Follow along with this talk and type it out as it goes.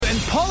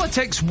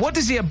politics, what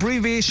does the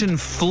abbreviation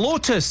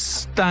FLOTUS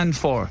stand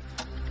for?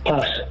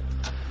 Pass.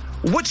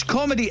 Which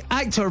comedy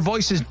actor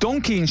voices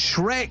Donkey in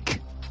Shrek?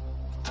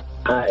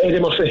 Eddie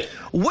Murphy.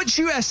 Which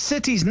US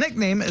city's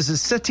nickname is the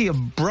city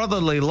of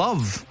brotherly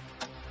love?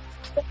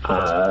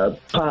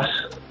 Pass.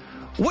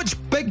 Which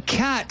big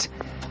cat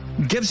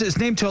gives its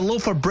name to a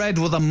loaf of bread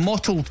with a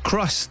mottled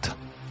crust?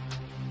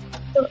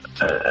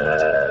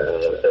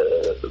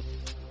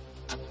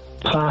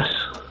 Pass.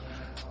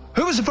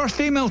 Who was the first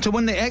female to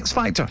win the X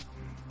Factor?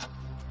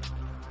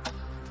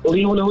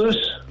 Leona Lewis.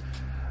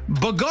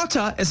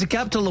 Bogota is the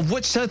capital of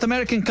which South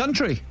American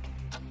country?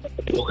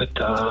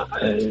 Bogota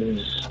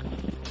is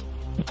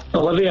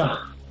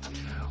Bolivia.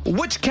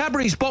 Which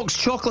Cadbury's box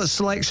chocolate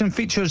selection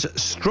features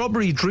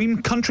Strawberry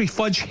Dream, Country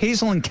Fudge,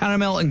 Hazel and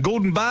Caramel and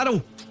Golden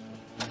Barrel?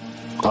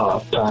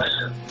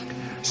 Pass.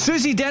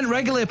 Susie Dent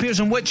regularly appears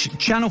on which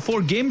Channel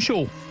 4 game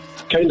show?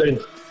 Countdown.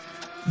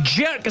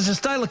 Jerk is a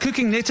style of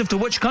cooking native to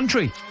which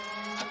country?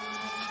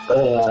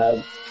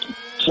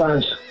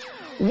 France.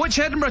 Which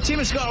Edinburgh team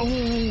has got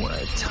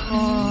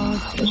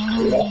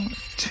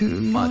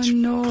too much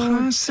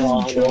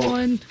passing,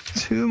 John.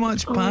 Too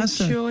much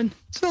passing. John.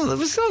 So it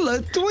was not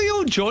like, what are you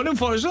all joining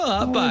for? It's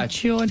not that bad.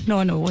 John.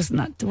 No, it wasn't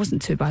that. It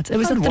wasn't too bad. It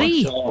was a I'd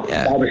 3.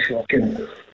 That was shocking.